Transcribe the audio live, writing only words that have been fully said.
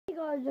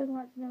guys, welcome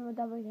back to another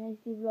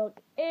WKC vlog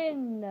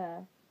in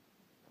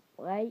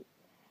wait.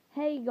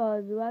 Hey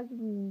guys,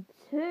 welcome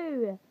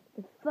to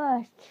the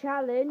first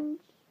challenge.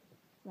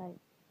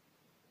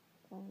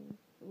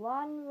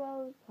 One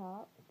World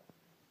Cup.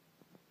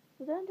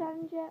 We don't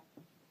challenge yet?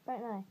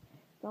 Don't know.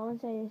 But I want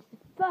to say it's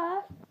the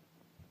first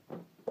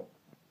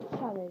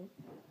challenge.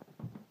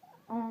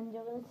 And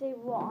you're going to see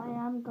what I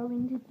am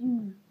going to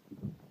do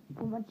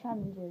for my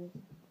challenges.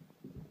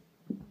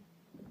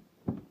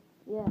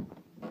 Yeah.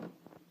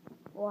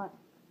 Right.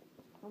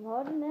 I'm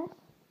holding this.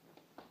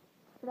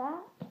 For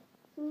that, it's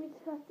going to be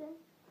disgusting.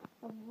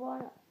 I've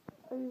one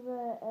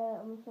over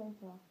on the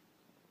sofa.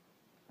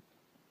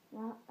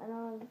 Now, and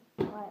I'm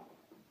like,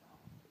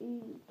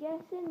 you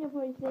guessing? You're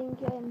probably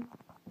thinking,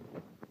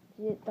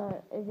 is it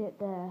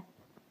the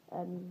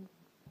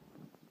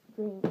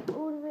drink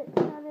all of it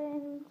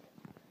challenge?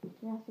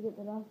 You have to get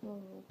the last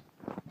bottle.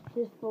 It's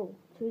just full,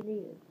 2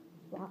 litres.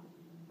 Wow.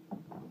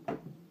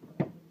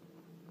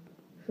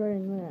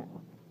 Shredding that.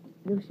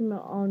 You'll see my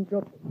arm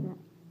drop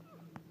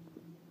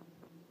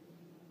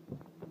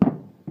that.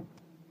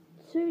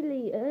 2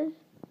 litres.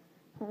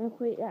 I'm going to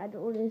quick add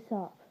all this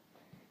up.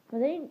 If I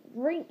didn't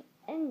drink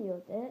any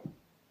of it,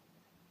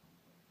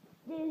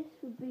 this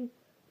would be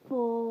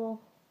for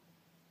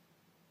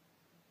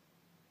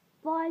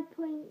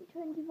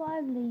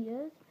 5.25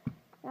 litres.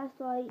 That's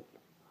like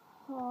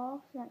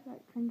half. So that's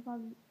like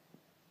 25.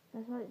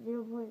 That's like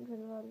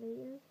 0.25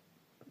 litres.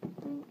 I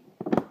think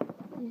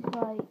it's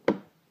like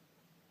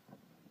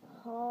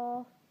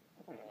half.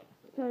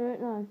 So I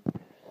don't know.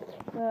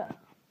 But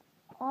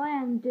I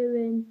am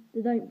doing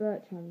the Don't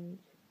Burp challenge.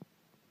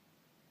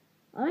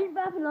 I don't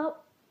burp a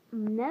lot.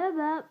 Never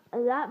burp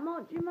that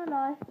much in my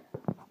life.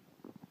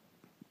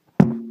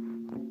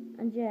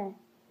 And yeah.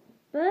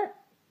 But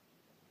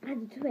I had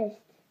a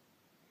twist.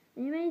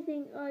 And you may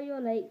think, oh, you're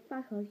late.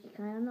 Fuck off, you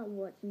can. I'm not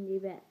watching you,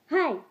 but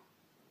hey!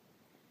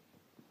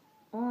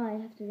 I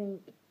have to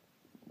drink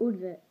all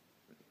of it.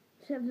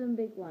 Except for the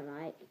big one.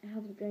 Like, I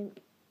have to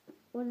drink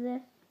all of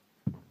this.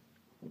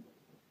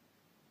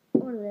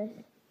 All of this.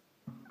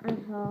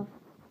 And half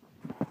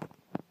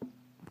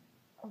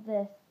of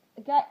this.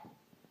 Okay?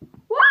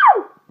 Woo!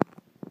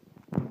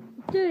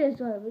 Let's do this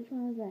one. Which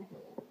one is this?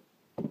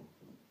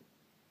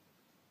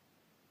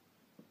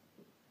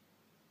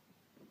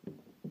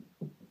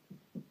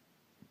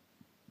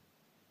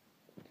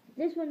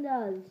 This one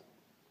does.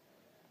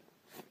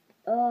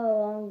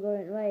 Oh, I'm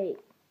going, wait.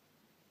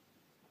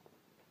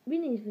 We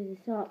need to put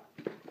this up.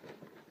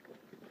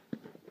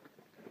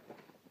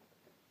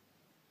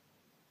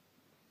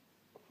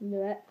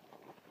 Do it.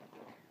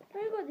 I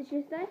got this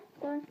yesterday,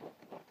 so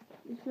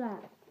it's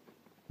flat.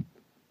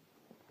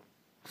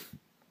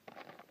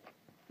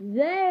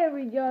 There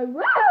we go.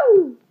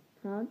 Woo!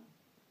 Huh?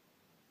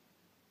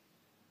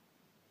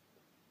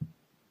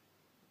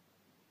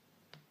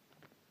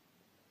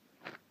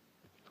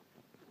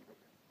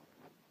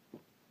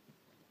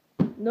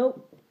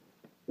 Nope.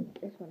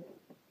 This one.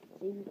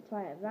 See if you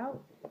try it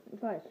out.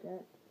 Try it,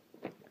 shirt.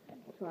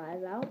 Try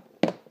it out.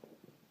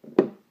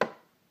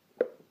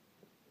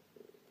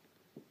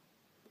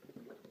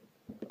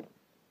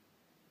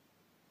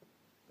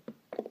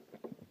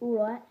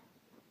 Alright.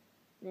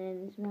 Then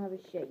let's have a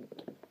shake.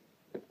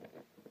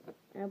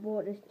 And I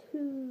bought this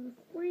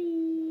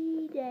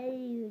 3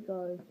 days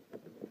ago.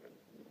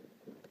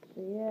 So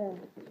yeah,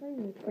 it's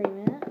only 3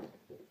 minutes.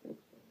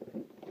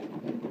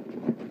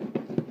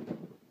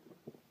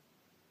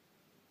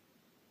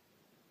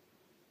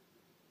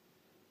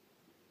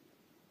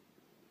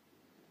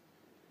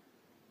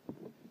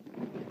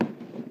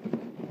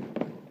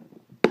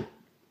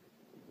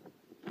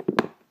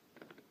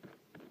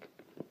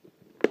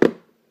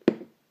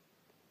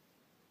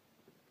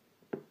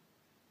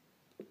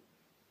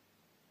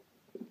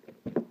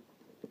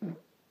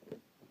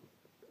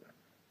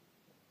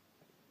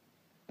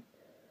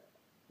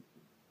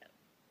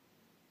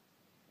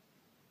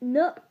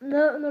 No,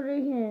 I'm not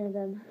drinking any of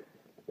them.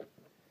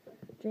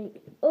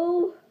 Drink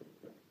all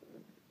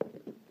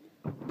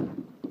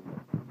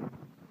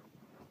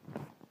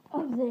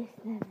of this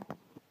then.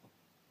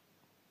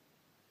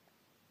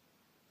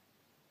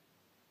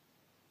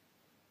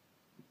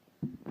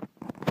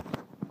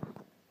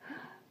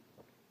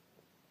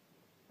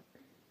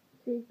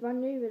 See, it's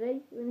brand new,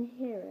 ready? You're going to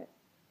hear it.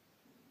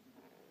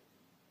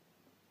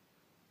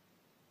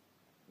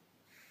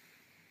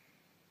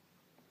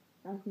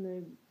 That's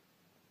new.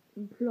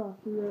 And plus,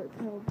 look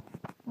how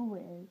full it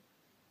is.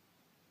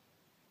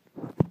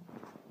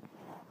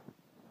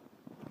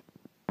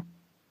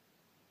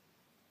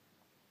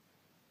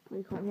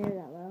 We can't hear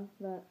that well,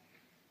 but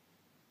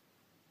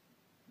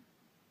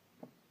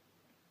I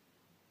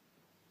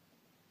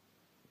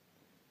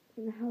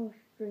don't know how I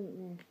should drink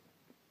this.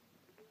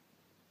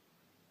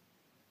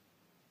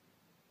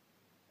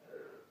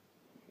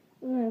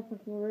 I don't know if I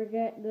can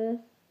regret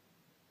this.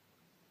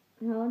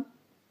 Hang on.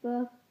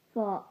 Birth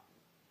fart.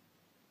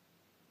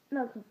 No,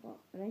 it's not fart,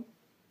 ready?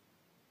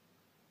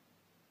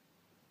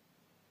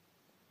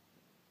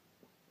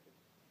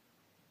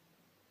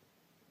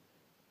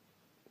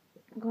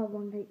 I got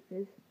one take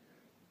this.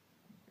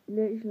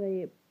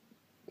 literally it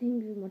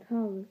tingles my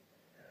toes.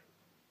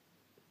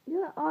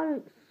 Yeah, I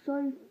look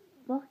so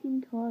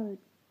fucking tired.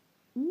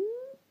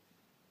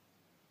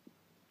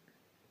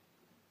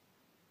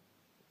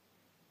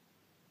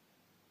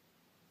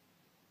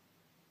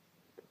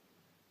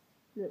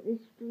 Look, this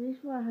is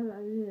why I have it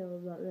over here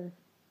like this.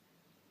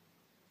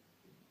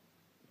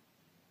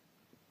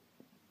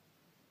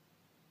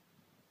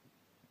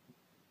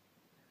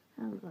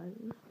 Oh guys,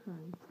 what's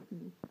time?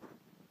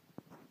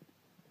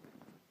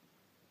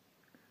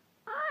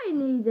 I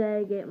need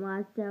to get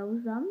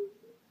myself some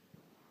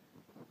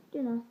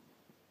dinner.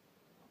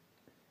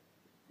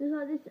 Looks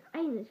like this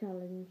ain't a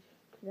challenge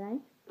today.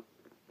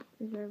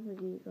 It's over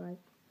for you guys.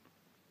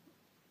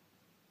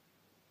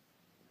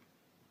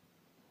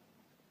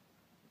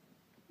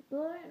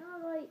 But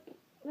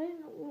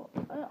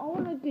I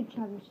want a good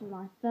challenge for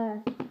my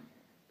first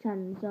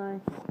challenge,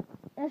 so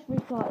let's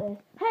restart this.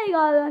 Hey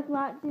guys, welcome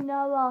back to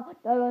another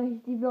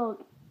Diversity Vlog.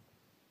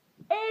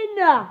 In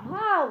the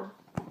house!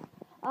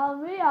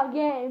 We are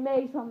getting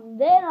me some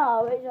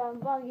dinner, which I'm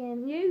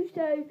fucking used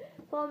to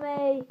for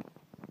me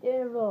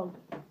doing a vlog.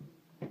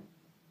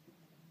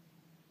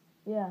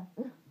 Yeah.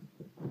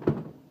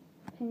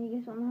 Can you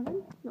guess what I'm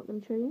having? Not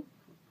gonna show you.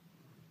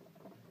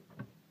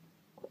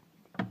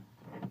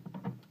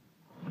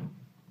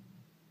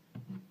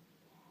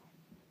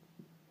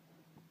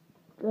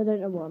 I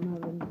don't know what I'm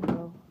having as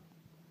well.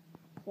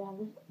 So I have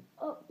this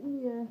up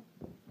here.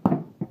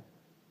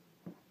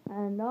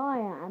 And I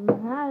am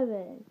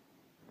having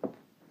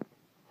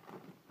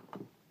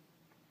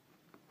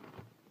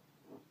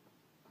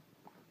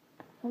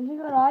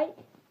something I like,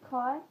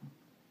 Kai.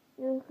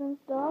 You can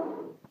start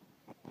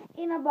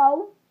in a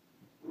bowl.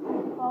 I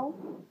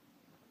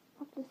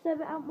have to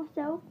serve it out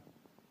myself.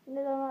 And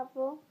then on that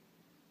floor.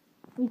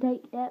 We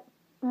take that.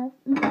 So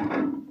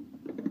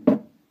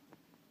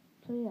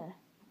yeah.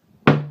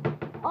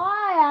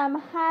 I am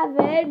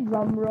having,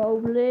 drum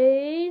roll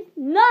please,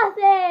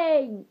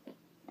 nothing!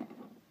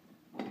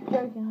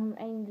 Joking, I'm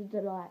aimed the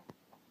delight.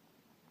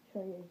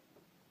 Show you.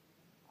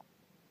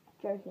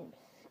 Joking,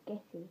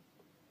 sketchy.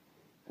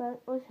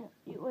 But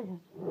you always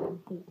have to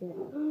heat it.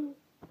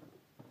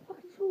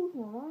 Fucking sauce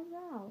one right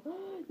now.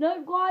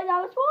 No guys,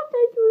 I was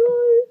wanting to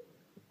lose.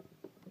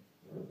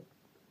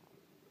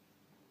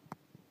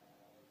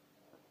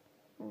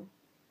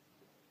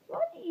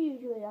 Why do you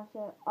usually have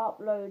to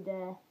upload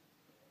their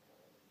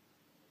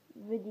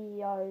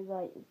videos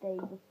like the day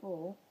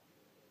before?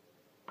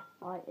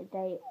 Like the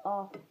day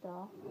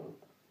after?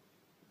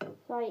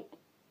 It's like,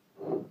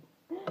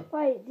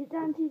 wait, did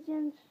Auntie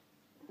Jen's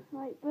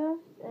like for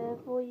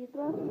your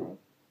birthday?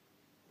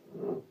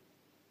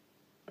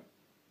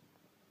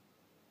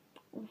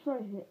 I'm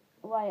sorry.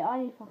 Wait, I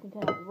need to fucking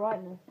turn up the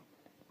brightness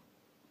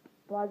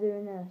by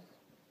doing this.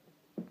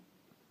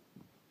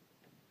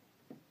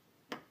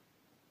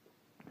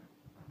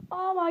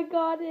 Oh my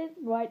god, it's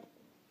bright.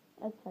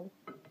 That's funny.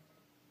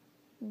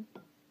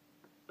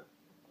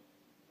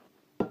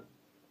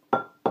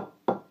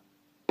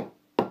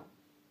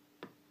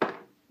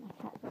 My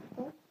cat's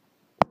upstairs.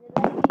 The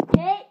lady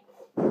gets.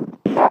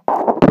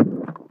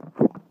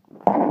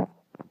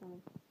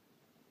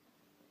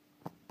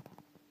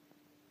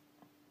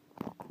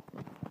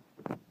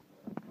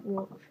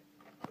 Watch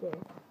this.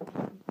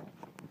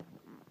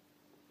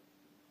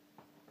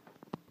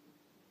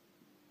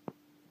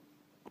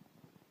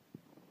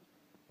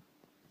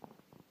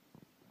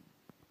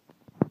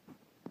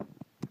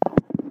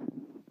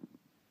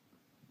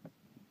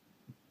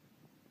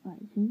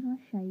 Right, as soon as I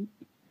shake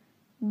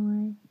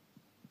my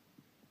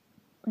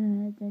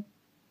the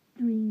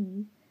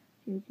dreamy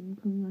children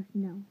coming us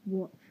now.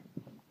 Watch.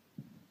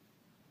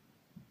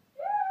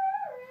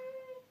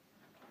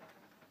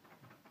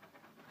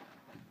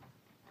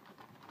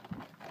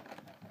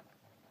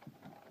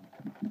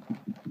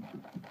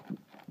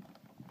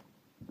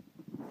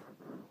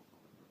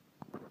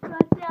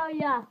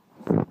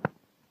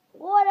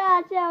 What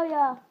I tell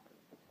ya?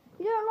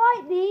 You don't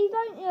like these,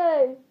 don't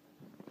you?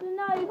 So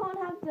no, you can't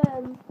have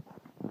them.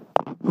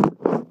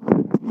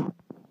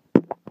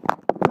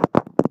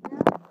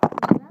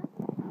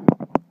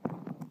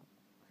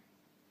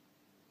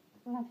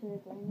 I'll have to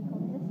record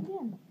this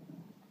again.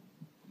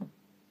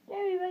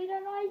 Jerry, but you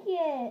don't like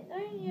it,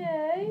 don't you?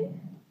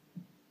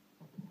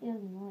 He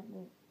doesn't like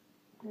the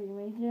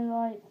green. He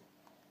likes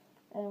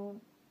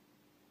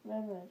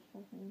whatever it's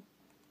fucking.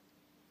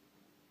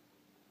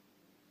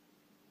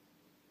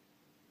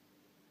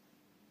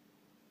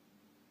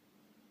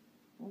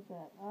 What's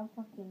that? I'm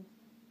fucking.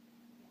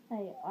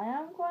 Hey, I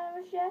am quite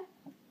a chef.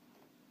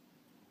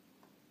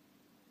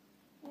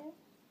 Yeah.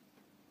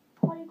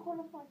 Highly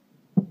qualified.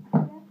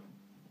 Yeah.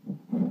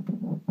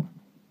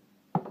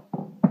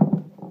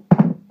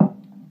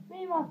 Me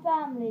and my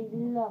family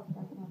love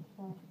that kind of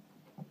stuff.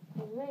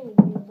 It really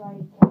is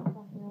like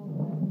fucking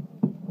awesome.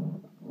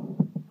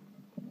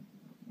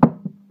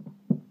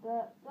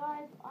 But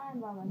guys, I am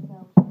by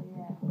myself, so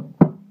yeah.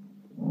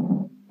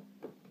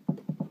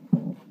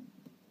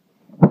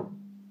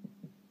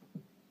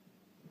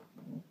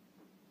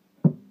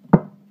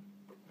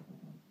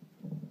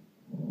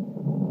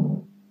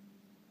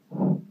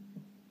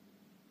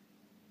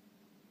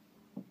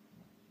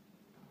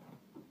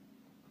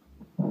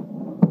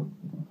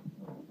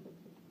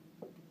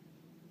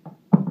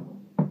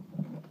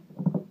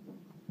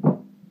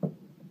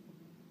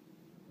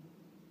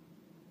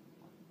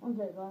 I'm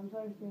sorry, guys. I'm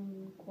sorry for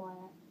being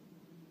quiet.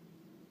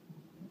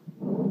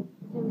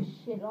 There was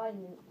shit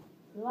lighting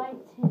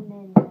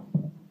in there.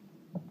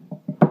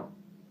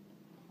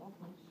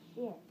 Fucking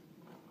shit.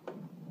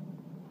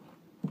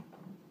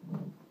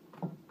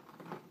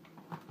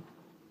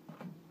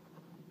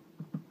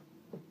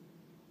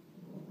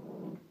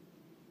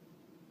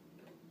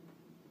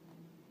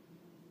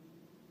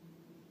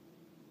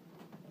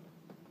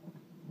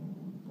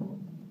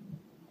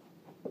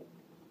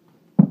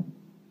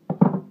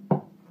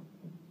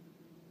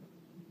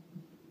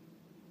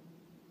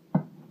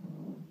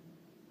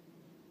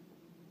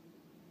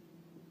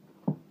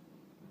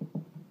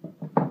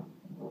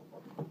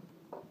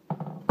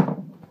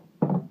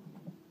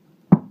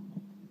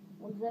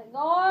 There it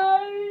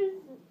goes!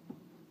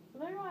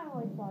 Maybe my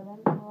voice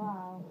silent.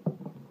 Wow.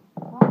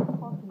 That's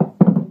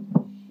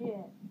fucking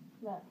shit.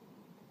 Look.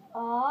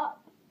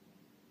 Up.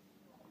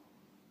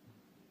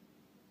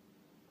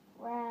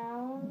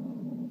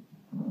 Round.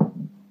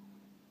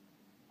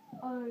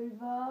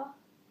 Over.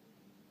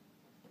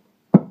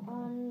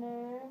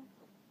 Under.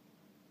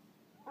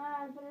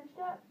 And finished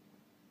up.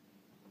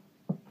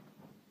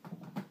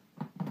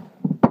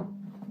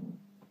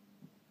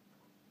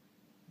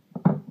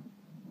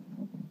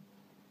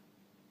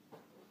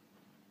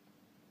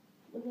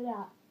 Look at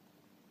that.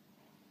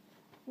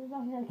 Looks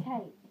like a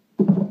cake.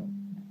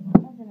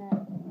 Doesn't it?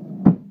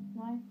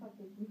 Nice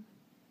fucking.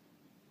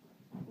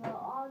 Well,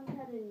 I'm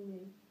telling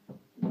you.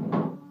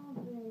 I'm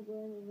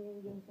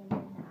really good for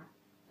that.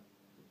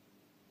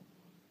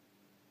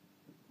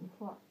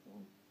 Fuck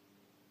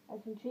yeah. Add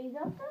some cheese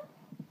after.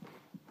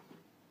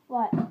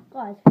 Right,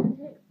 guys, can I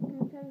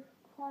take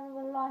kind of a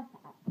life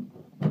hack?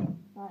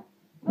 Right,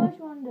 first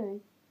you want to do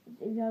is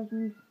if you have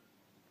some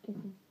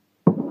chicken.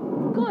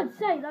 For God's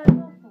sake, that was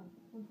last time.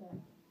 One sec.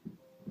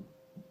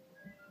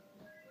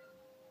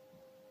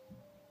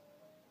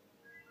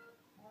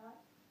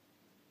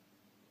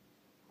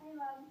 Hey,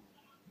 Mum.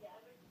 Yeah, I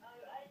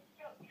just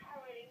got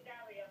Carol and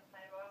Gary off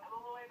my room. I'm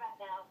on my way back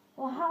now.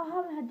 Well, I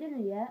haven't had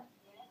dinner yet.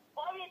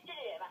 What have you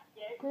dinner,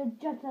 Matthew? Cause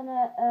just done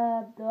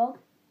a blog.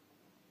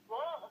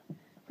 What?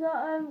 Cause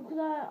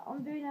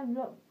I'm doing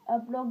a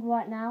blog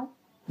right now.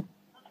 For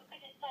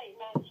goodness sake,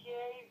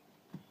 Matthew.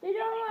 You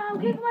know what?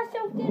 I'm cooking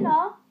myself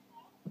dinner.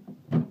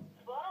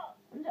 What?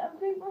 I'm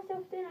cooking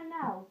myself dinner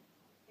now.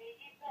 You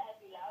better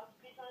be loud,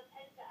 because I'm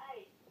 10 to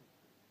 8.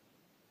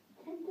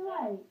 10 to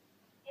 8.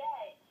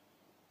 Yes.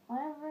 I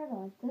never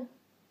realised it.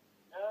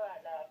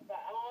 Alright, love.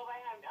 Right, I'm on my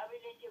way home. I'll be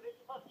leaving with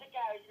some pops to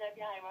Gary's and I'll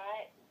be home,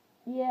 alright?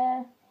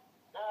 Yeah.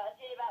 I'll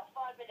see you in about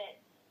 5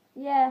 minutes.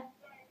 Yeah.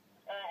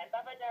 Alright,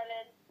 bye-bye,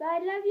 darling. Bye,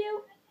 love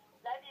you.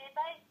 Love you,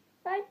 bye.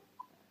 Bye.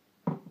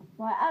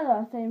 Right, as I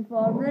was saying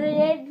before, really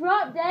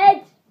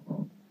interrupted.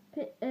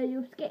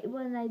 You'll skip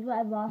one of these,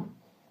 whatever,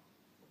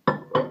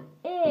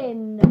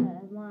 in the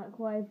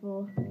microwave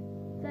for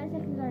 30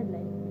 seconds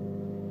only.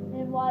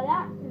 And while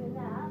that's doing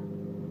that,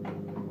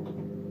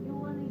 you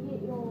want to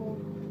get your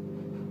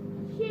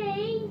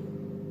cheese.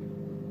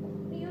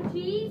 Get your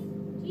cheese.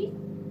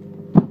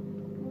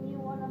 And you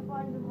want to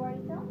find the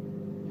grater.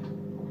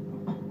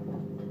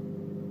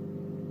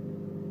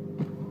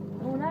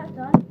 When that's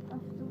done,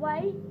 that's the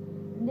way.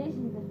 And this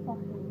is the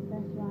fucking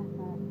best life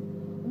hack.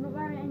 I'm not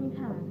wearing any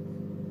pants.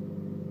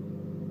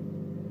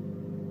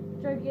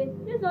 Joking.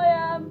 Yes, I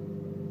am.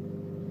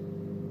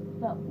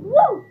 But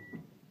woo!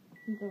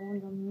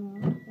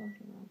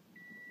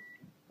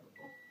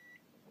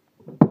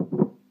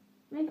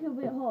 Make it a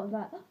bit hot,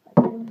 like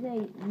say,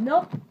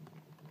 nope.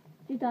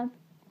 She's done.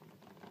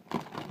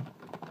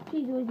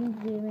 She's always needs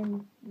to be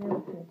in real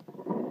good.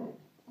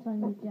 So I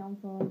need to down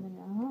for a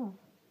minute and a half.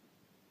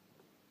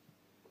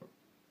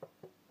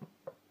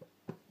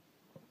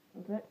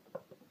 Okay.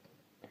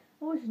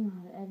 I wish I knew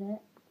how to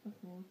edit.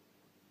 Okay.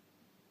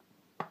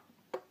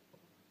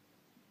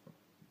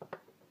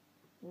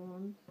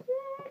 One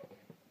sec.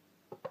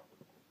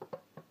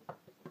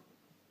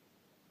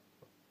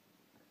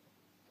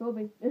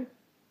 Toby.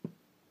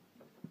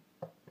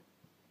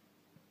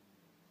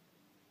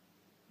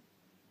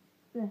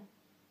 Yeah.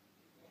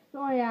 So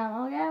I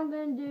am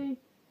going to do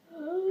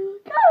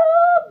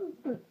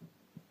Callum!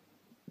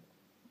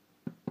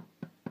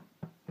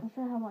 I'll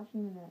show how much in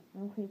a minute.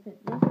 I'll keep it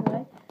this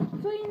way.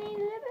 So you need a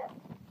little bit.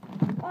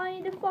 I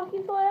need a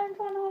fucking fire. I'm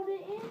trying to hold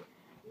it in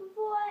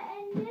before I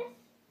end this.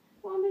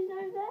 One piece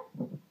over there.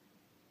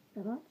 So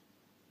much.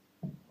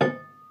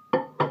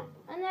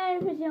 And then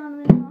put it on a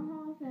minute and a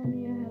half, and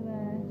you have a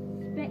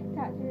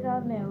spectacular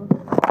meal.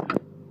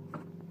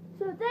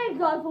 So thanks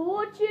guys for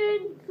watching.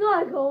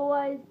 Like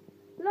always,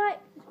 like,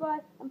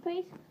 subscribe, and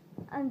peace.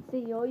 And see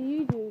you all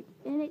you do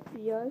in the next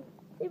video.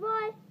 Say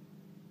bye.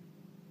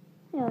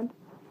 Hang on.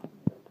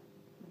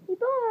 Say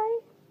bye.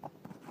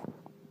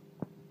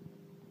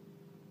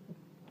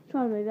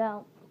 Trying to move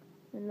out.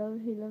 He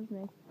loves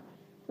me.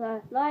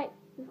 So like,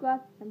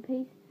 subscribe, and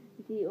peace.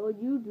 And see all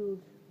you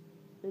do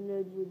in the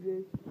next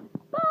video.